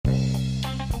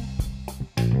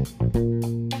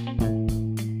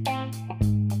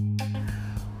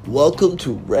Welcome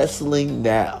to Wrestling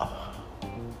Now.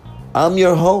 I'm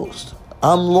your host.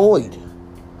 I'm Lloyd.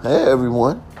 Hey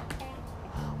everyone.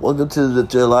 Welcome to the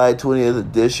July 20th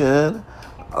edition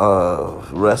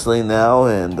of Wrestling Now,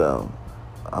 and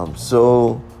I'm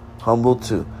so humbled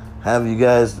to have you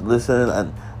guys listen,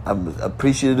 and I'm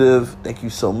appreciative. Thank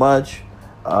you so much.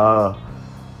 It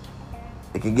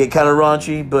can get kind of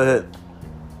raunchy, but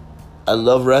I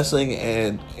love wrestling,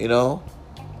 and I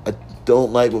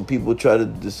don't like when people try to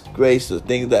disgrace the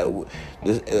things that a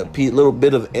little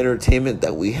bit of entertainment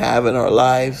that we have in our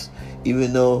lives,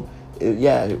 even though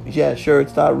sure,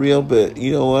 it's not real, but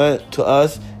you know what? To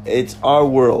us, it's our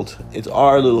world. It's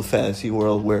our little fantasy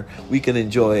world where we can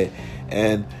enjoy it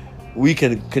and we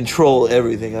can control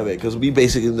everything of it because we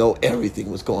basically know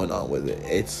everything was going on with it.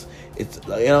 It's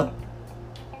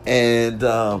and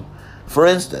for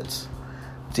instance,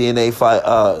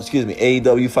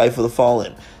 AEW Fight for the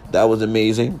Fallen. That was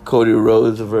amazing. Cody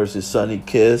Rhodes versus Sonny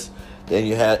Kiss. Then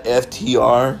you had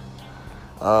FTR.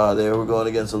 They were going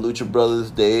against the Lucha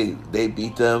Brothers. They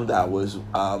beat them. That was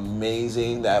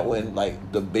amazing. That went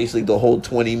basically the whole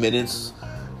 20 minutes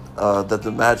that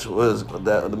the match was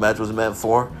meant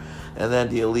for. And then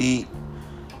the Elite,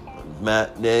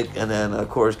 Nick, and then of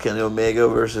course Kenny Omega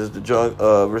versus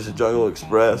Jungle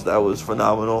Express. That was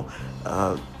phenomenal.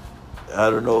 I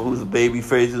don't know who the baby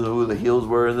faces and who the heels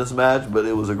were in this match, but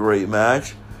it was a great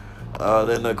match.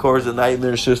 Then, of course, the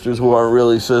Nightmare Sisters, who aren't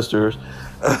really sisters,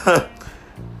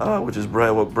 which is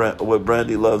what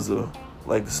Brandy loves to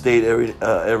state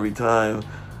every time.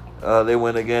 They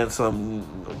went against a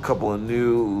couple of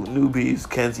newbies,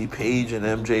 Kenzie Page and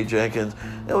MJ Jenkins.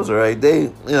 It was all right.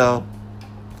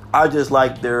 I just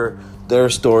like their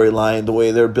storyline, the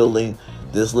way they're building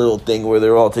this little thing where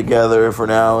they're all together for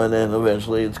now, and then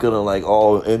eventually it's gonna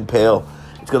all impale.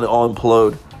 It's gonna all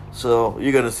implode. So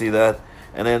you're gonna see that.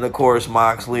 And then of course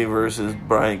Moxley versus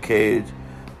Brian Cage.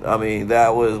 I mean,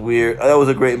 that was weird. That was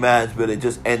a great match, but it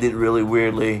just ended really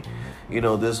weirdly.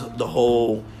 The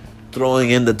whole throwing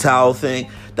in the towel thing.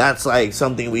 That's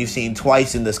something we've seen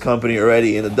twice in this company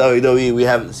already. In the WWE, we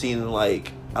haven't seen I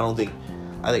think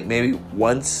maybe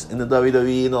once in the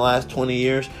WWE in the last 20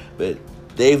 years, but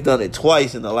they've done it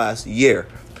twice in the last year,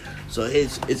 so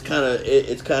it's kind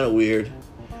of weird.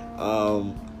 I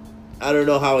don't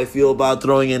know how I feel about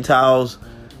throwing in towels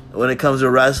when it comes to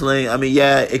wrestling. I mean,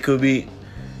 yeah, it could be,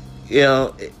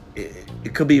 it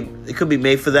could be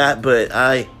made for that, but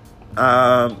I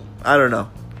don't know.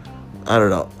 I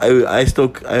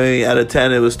mean, out of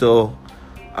 10, it was still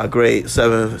a great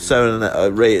 7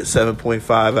 rate,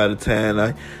 7.5 out of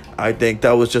 10. I think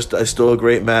that was still a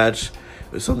great match.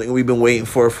 It's something we've been waiting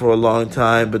for a long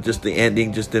time, but just the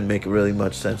ending just didn't make really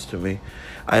much sense to me.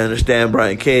 I understand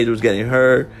Brian Cage was getting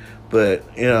hurt, but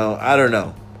I don't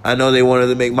know. I know they wanted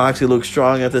to make Moxley look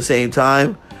strong at the same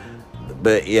time,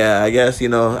 but yeah, I guess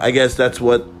that's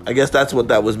what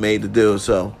that was made to do.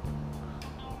 So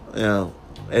and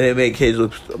it made Cage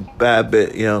look a bad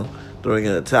bit. Throwing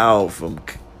in a towel from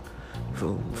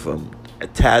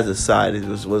Taz's side, it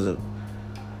just wasn't.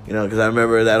 Because I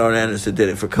remember that Arn Anderson did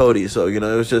it for Cody, so it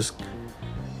was just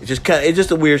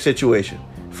a weird situation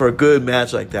for a good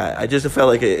match like that. I just felt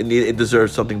like it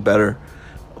deserved something better,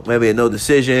 maybe a no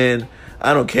decision.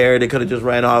 I don't care. They could have just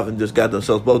ran off and just got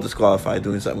themselves both disqualified,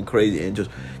 doing something crazy, and just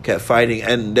kept fighting.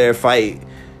 And their fight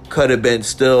could have been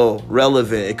still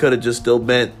relevant. It could have just still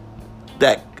been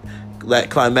that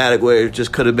climatic where it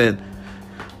just could have been.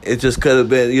 It just could have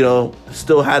been,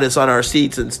 still had us on our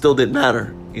seats and still didn't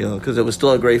matter, because it was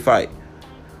still a great fight.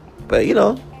 But,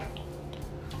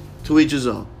 to each his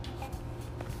own.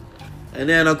 And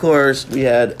then, of course, we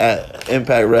had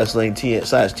Impact Wrestling / TNA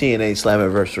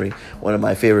Slammiversary, one of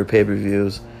my favorite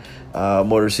pay-per-views.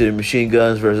 Motor City Machine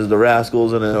Guns versus the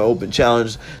Rascals in an open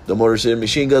challenge. The Motor City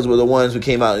Machine Guns were the ones who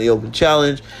came out in the open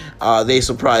challenge. They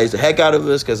surprised the heck out of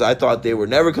us because I thought they were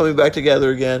never coming back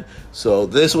together again. So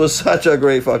this was such a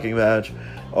great fucking match.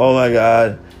 Oh my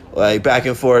God. Back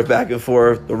and forth.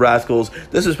 The Rascals.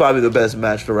 This is probably the best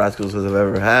match the Rascals have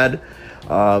ever had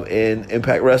in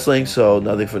Impact Wrestling. So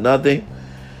nothing for nothing.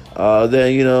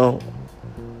 Then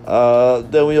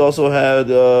we also had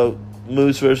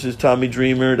Moose versus Tommy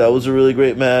Dreamer. That was a really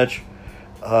great match.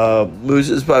 Moose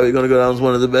is probably going to go down as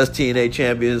one of the best TNA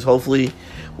champions. Hopefully,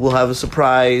 we'll have a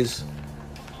surprise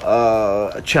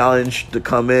challenge to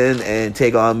come in and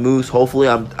take on Moose. Hopefully,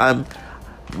 I'm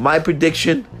my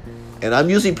prediction, and I'm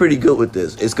usually pretty good with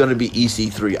this, it's going to be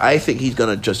EC3. I think he's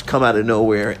going to just come out of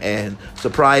nowhere and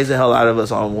surprise the hell out of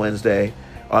us on Wednesday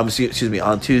Excuse me,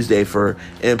 on Tuesday for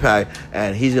Impact,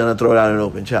 and he's gonna throw down an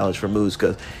open challenge for Moose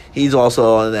because he's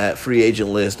also on that free agent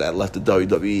list that left the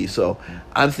WWE. So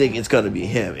I'm thinking it's gonna be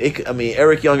him.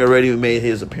 Eric Young already made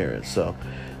his appearance, so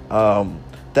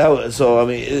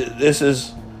this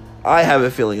is. I have a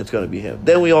feeling it's going to be him.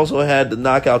 Then we also had the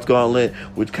Knockouts Gauntlet,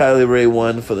 which Kylie Ray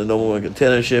won for the number one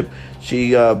contendership. She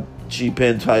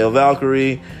pinned Taya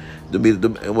Valkyrie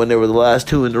when they were the last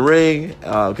two in the ring,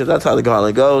 because that's how the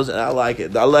gauntlet goes, and I like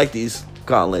it. I like these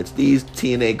gauntlets. These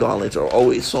TNA gauntlets are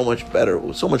always so much better,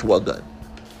 so much well done.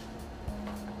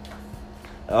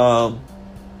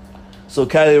 So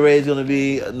Kylie Ray is going to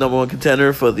be number one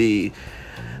contender for the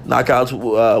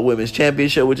Knockouts Women's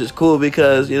Championship, which is cool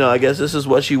because, I guess this is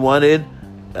what she wanted,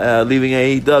 leaving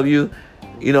AEW.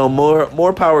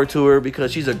 More power to her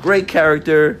because she's a great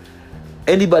character.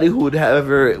 Anybody who would have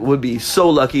her would be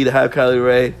so lucky to have Kylie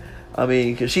Ray.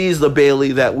 Because she's the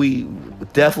Bayley that we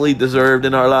definitely deserved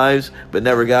in our lives, but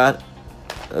never got.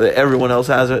 Everyone else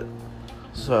has it.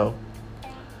 So,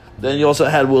 then you also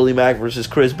had Willie Mack versus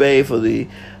Chris Bay for the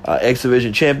X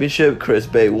Division Championship. Chris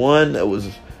Bay won. That was...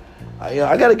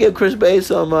 I got to give Chris Bay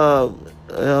some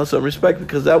respect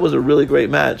because that was a really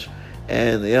great match,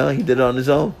 and he did it on his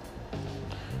own.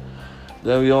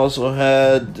 Then we also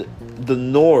had the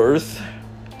North.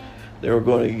 They were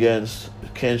going against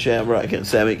Ken Shamrock and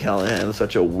Sami Callihan.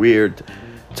 Such a weird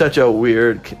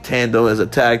tandem as a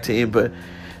tag team, but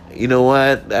you know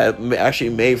what? That actually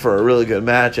made for a really good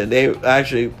match, and they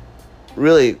actually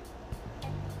really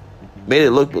made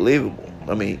it look believable.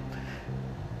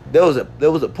 There was a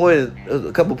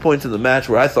couple points in the match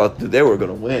where I thought that they were going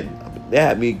to win. They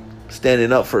had me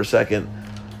standing up for a second.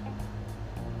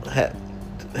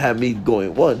 Had me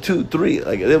going 1, 2, 3,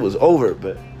 like it was over.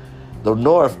 But the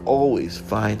North always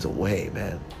finds a way,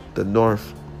 man. The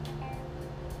North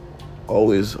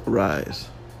always rise,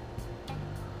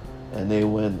 and they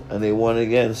win, and they won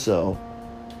again. So,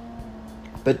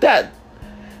 but then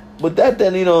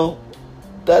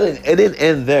it didn't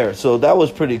end there. So that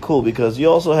was pretty cool because you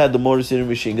also had the Motor City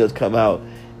Machine Guns come out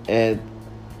and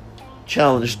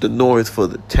challenge the North for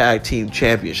the Tag Team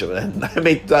Championship. And let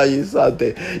me tell you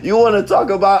something. You want to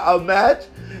talk about a match?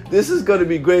 This is going to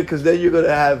be great because then you're going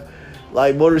to have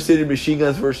like Motor City Machine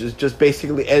Guns versus just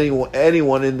basically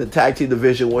anyone in the Tag Team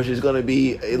division, which is going to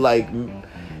be like,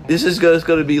 this is going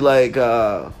to be like,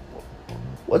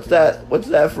 what's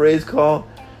that phrase called?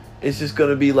 It's just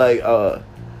going to be like,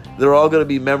 they're all going to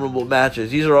be memorable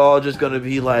matches. These are all just going to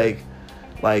be like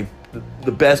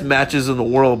the best matches in the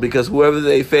world because whoever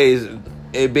they face,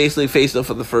 it basically faced them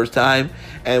for the first time,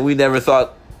 and we never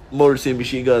thought Motor City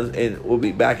Machine Guns will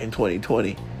be back in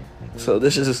 2020. So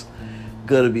this is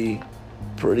going to be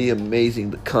pretty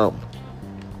amazing to come.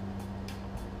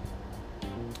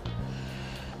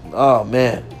 Oh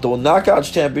man, the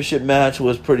Knockouts Championship match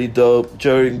was pretty dope.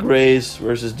 Jordynne Grace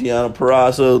versus Deonna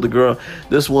Purrazzo.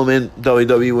 This woman,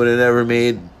 WWE would have never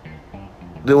made.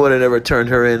 They would have never turned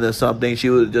her into something. She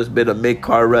would have just been a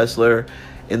mid-card wrestler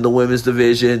in the women's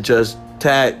division, just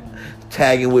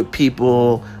tagging with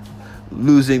people,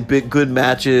 losing good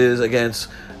matches against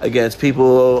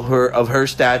people of her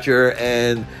stature,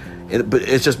 but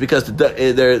it's just because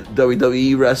they're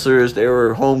WWE wrestlers. They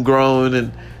were homegrown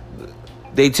and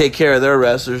they take care of their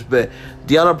wrestlers, but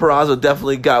Deonna Purrazzo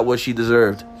definitely got what she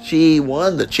deserved. She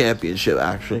won the championship,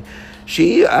 actually.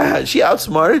 She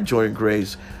outsmarted Jordynne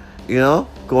Grace,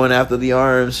 going after the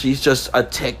arms. She's just a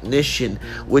technician,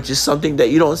 which is something that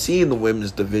you don't see in the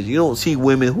women's division. You don't see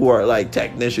women who are like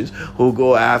technicians, who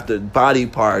go after body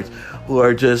parts, who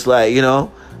are just like,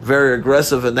 very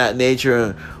aggressive in that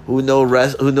nature, who knows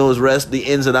the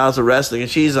ins and outs of wrestling.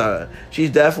 And she's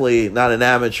definitely not an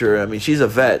amateur. She's a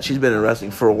vet. She's been in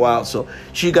wrestling for a while, so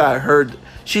she got her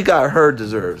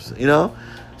deserves.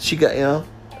 She got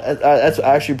that's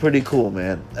actually pretty cool,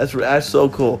 man. That's so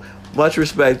cool. Much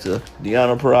respect to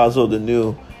Deonna Purrazzo, the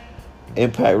new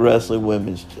Impact Wrestling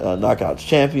Women's Knockouts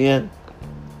Champion.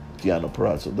 Deonna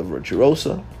Purrazzo, the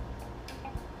Virtuosa.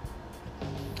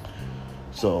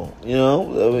 So,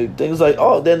 things like,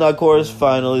 then of course,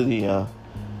 finally the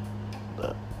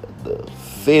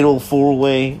fatal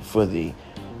four-way for the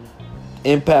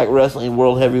Impact Wrestling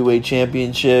World Heavyweight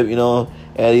Championship.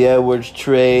 Eddie Edwards,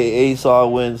 Trey, Ace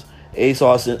Austin,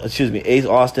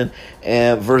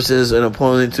 and versus an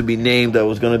opponent to be named that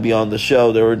was going to be on the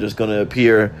show. They were just going to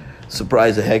appear,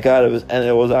 surprise the heck out of us, and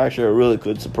it was actually a really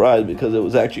good surprise because it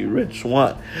was actually Rich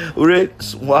Swann. Rich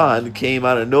Swann came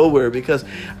out of nowhere because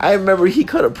I remember he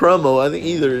cut a promo, I think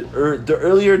either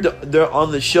earlier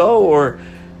on the show or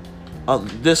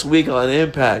this week on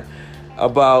Impact,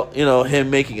 about him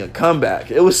making a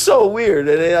comeback. It was so weird,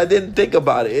 and I didn't think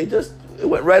about it. it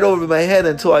went right over my head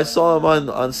until I saw him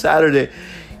on Saturday.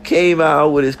 Came out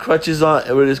with his crutches and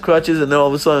then all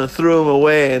of a sudden threw them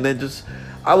away, and then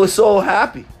I was so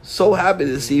happy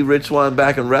to see Rich Swann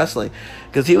back in wrestling,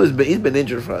 because he's been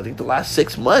injured for I think the last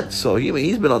 6 months, so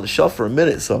he's been on the shelf for a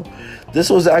minute. So this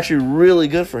was actually really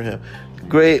good for him.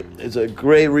 It's a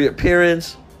great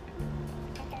reappearance.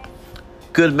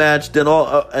 Good match. Then all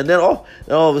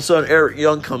of a sudden Eric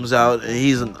Young comes out, and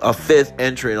he's a fifth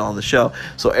entrant on the show.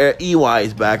 So EY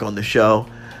is back on the show.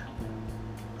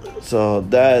 So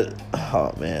that,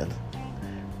 oh man,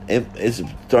 it's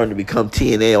starting to become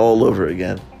TNA all over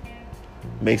again.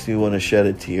 Makes me want to shed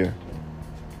a tear.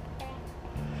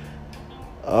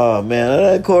 Oh man,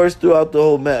 and of course throughout the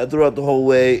whole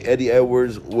way, Eddie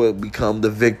Edwards will become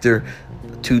the victor,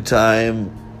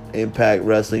 2-time Impact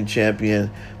Wrestling champion.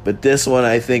 But this one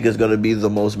I think is going to be the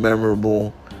most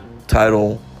memorable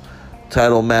title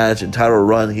match and title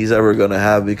run he's ever going to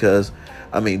have, because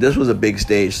I mean, this was a big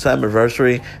stage,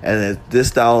 Slammiversary, and this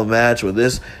style of match with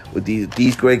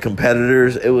these great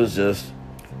competitors, it was just,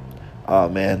 oh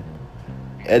man,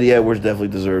 Eddie Edwards definitely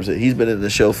deserves it. He's been in the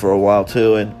show for a while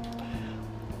too, and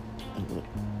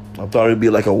I thought it'd be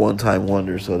like a one-time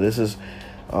wonder. So this is,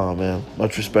 oh man,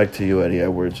 much respect to you, Eddie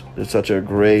Edwards. You're such a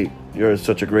great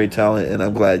talent, and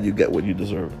I'm glad you get what you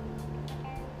deserve.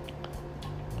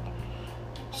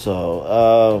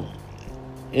 So,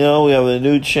 we have a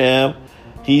new champ.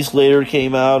 Heath Slater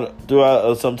came out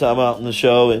sometime out in the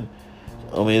show, and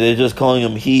I mean, they're just calling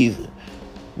him Heath,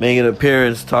 making an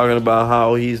appearance, talking about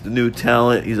how he's the new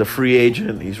talent, he's a free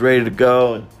agent, he's ready to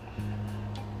go. And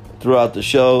throughout the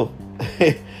show,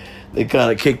 they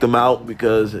kind of kicked him out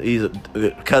because he's a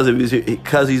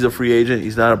free agent.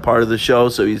 He's not a part of the show,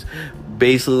 so he's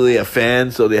basically a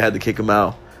fan. So they had to kick him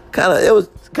out. It was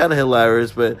kind of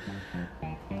hilarious, but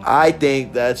I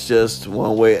think that's just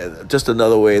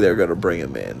another way they're gonna bring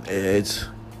him in.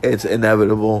 It's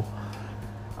inevitable.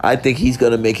 I think he's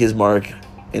gonna make his mark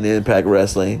in Impact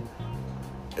Wrestling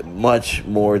much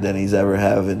more than he's ever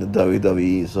have in the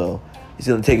WWE. So he's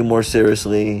gonna take it more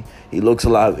seriously. He looks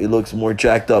more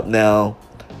jacked up now.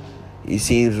 He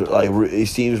seems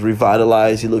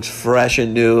revitalized. He looks fresh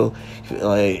and new.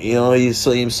 He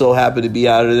seems so happy to be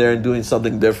out of there and doing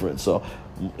something different. So,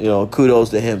 kudos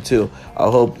to him too. I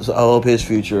hope his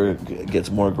future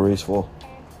gets more graceful.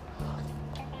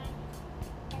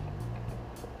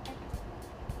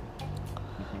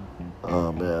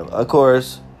 Oh man! Of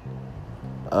course,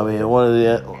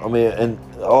 and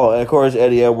of course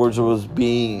Eddie Edwards was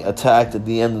being attacked at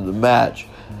the end of the match.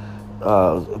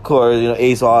 Of course,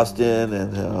 Ace Austin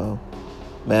and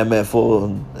Man Full.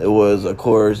 And it was, of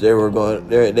course,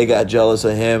 they got jealous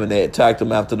of him and they attacked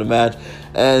him after the match.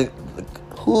 And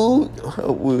who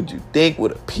would you think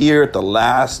would appear at the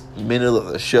last minute of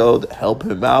the show to help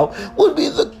him out? Would be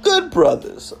the Good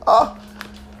Brothers.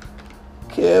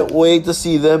 Can't wait to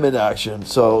see them in action.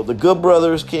 So the Good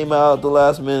Brothers came out at the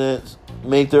last minute,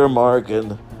 make their mark,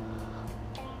 and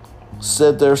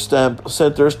set their stamp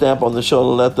on the show to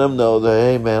let them know that,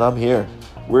 hey man, I'm here.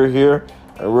 We're here,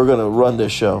 and we're gonna run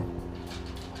this show.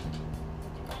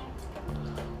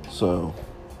 So,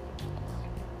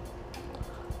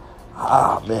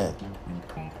 man,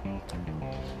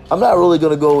 I'm not really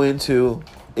gonna go into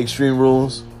Extreme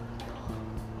Rules,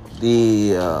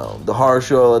 the horror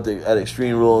show at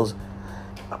Extreme Rules.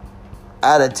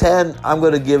 Out of 10, I'm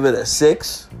gonna give it a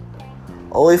 6,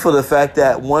 only for the fact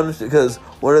that because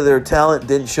one of their talent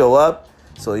didn't show up,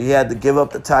 so he had to give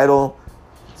up the title.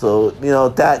 So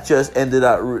that just ended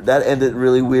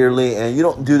really weirdly, and you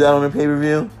don't do that on a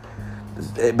pay-per-view.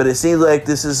 But it seems like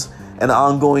this is an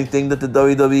ongoing thing that the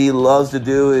WWE loves to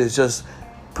do, is just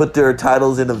put their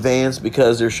titles in advance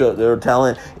because their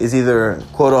talent is either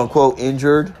quote unquote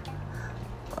injured.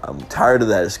 I'm tired of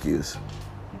that excuse.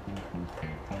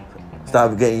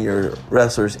 Stop getting your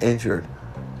wrestlers injured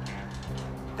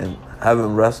and have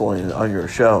them wrestling on your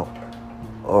show,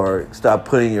 or stop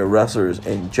putting your wrestlers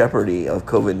in jeopardy of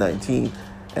COVID-19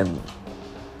 and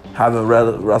have them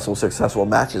wrestle successful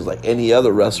matches like any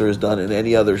other wrestler has done in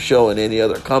any other show in any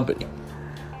other company.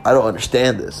 I don't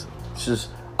understand this. It's just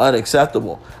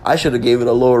unacceptable. I should have gave it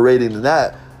a lower rating than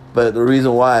that, but the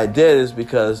reason why I did is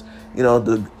because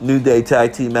the New Day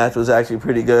tag team match was actually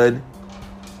pretty good.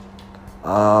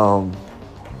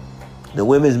 The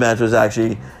women's match was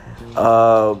actually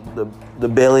the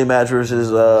Bayley match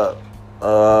versus I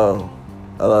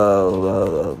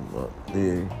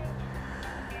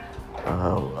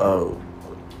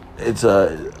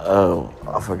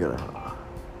forget.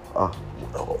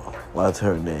 What's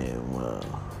her name?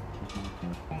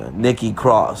 Nikki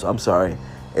Cross. I'm sorry.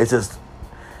 It's just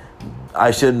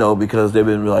I should know because they've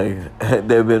been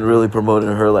really promoting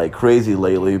her like crazy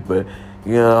lately. But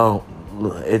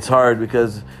it's hard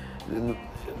because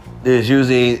it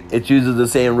uses the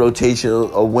same rotation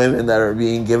of women that are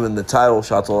being given the title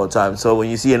shots all the time. So when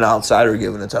you see an outsider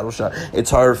given a title shot, it's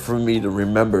hard for me to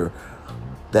remember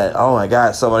that, oh my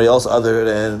God, somebody else other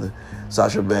than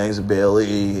Sasha Banks,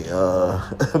 Bayley,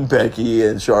 Becky,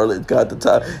 and Charlotte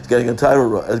is getting a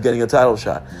title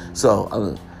shot. So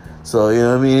you know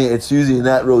what I mean? It's usually in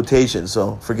that rotation.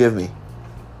 So forgive me.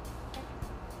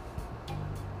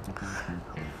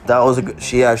 That was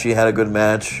she actually had a good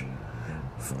match,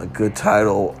 a good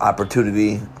title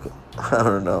opportunity. I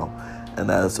don't know, and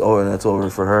that's over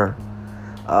for her.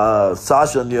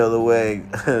 Sasha, on the other way,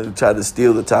 tried to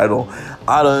steal the title.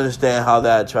 I don't understand how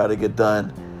that tried to get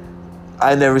done.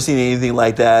 I never seen anything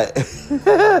like that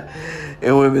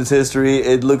in women's history.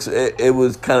 It was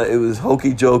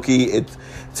hokey jokey. It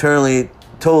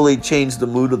totally changed the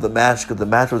mood of the match because the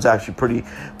match was actually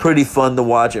pretty fun to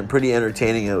watch and pretty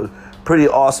entertaining. It was a pretty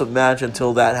awesome match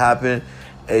until that happened.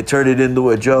 It turned it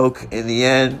into a joke in the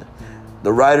end.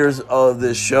 The writers of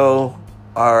this show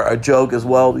are a joke as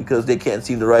well because they can't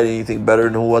seem to write anything better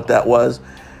than what that was.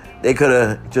 They could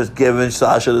have just given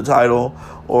Sasha the title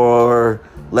or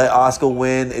let Asuka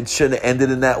win. It shouldn't have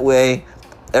ended in that way.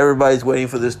 Everybody's waiting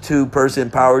for this 2-person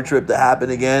power trip to happen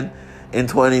again in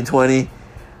 2020.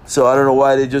 So I don't know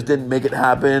why they just didn't make it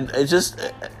happen. It's just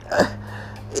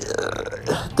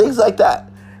things like that.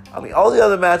 I mean, all the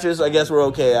other matches, I guess, were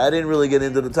okay. I didn't really get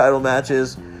into the title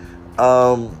matches.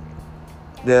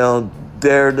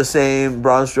 They're the same.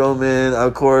 Braun Strowman,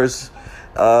 of course.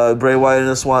 Bray Wyatt in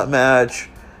a SWAT match.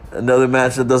 Another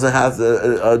match that doesn't have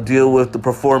to deal with the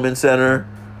Performance Center.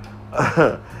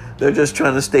 They're just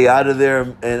trying to stay out of there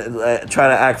and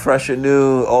trying to act fresh and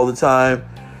new all the time.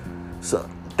 So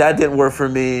that didn't work for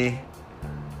me.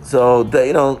 So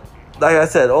like I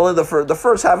said, only the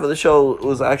first half of the show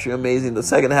was actually amazing. The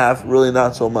second half, really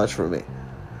not so much for me.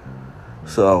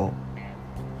 So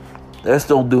they're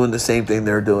still doing the same thing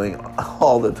they're doing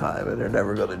all the time, and they're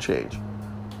never going to change.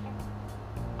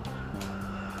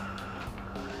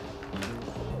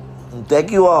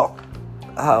 Thank you all.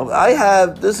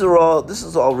 This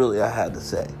is all really I had to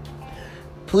say.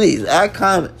 Please add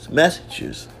comments,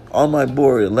 messages on my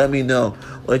board, and let me know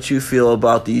what you feel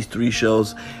about these 3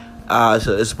 shows.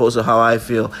 So it's supposed to how I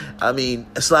feel. I mean,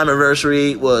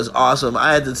 Slammiversary was awesome.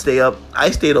 I had to stay up.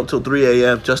 I stayed up till 3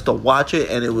 a.m. just to watch it,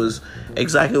 and it was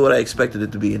exactly what I expected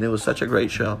it to be, and it was such a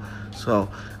great show. So,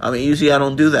 I mean, usually I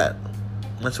don't do that.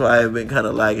 That's why I've been kind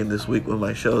of lagging this week with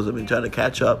my shows. I've been trying to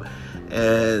catch up,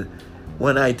 and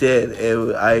when I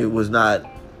did, I was not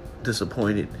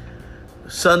disappointed.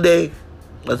 Sunday,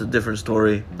 that's a different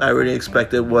story. I already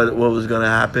expected what was going to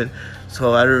happen,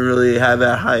 so I didn't really have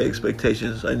that high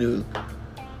expectations. I knew.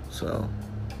 So,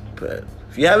 but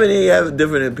if you have any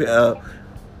different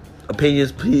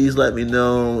opinions, please let me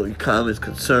know. Your comments,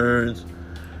 concerns.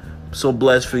 I'm so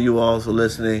blessed for you all for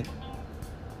listening.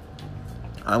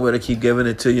 I'm going to keep giving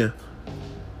it to you.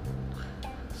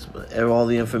 All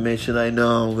the information I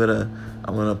know,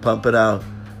 I'm gonna pump it out.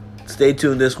 Stay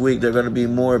tuned this week. There are going to be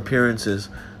more appearances.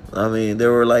 I mean,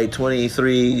 there were like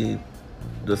 23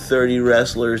 to 30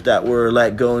 wrestlers that were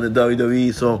let go in the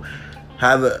WWE. So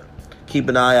keep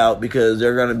an eye out because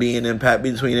they're going to be in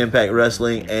between Impact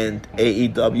Wrestling and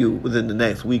AEW within the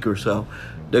next week or so.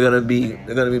 They're going to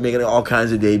be making all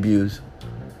kinds of debuts.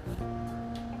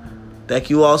 Thank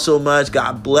you all so much.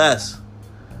 God bless.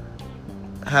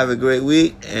 Have a great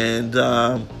week, and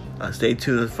stay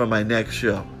tuned for my next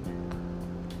show.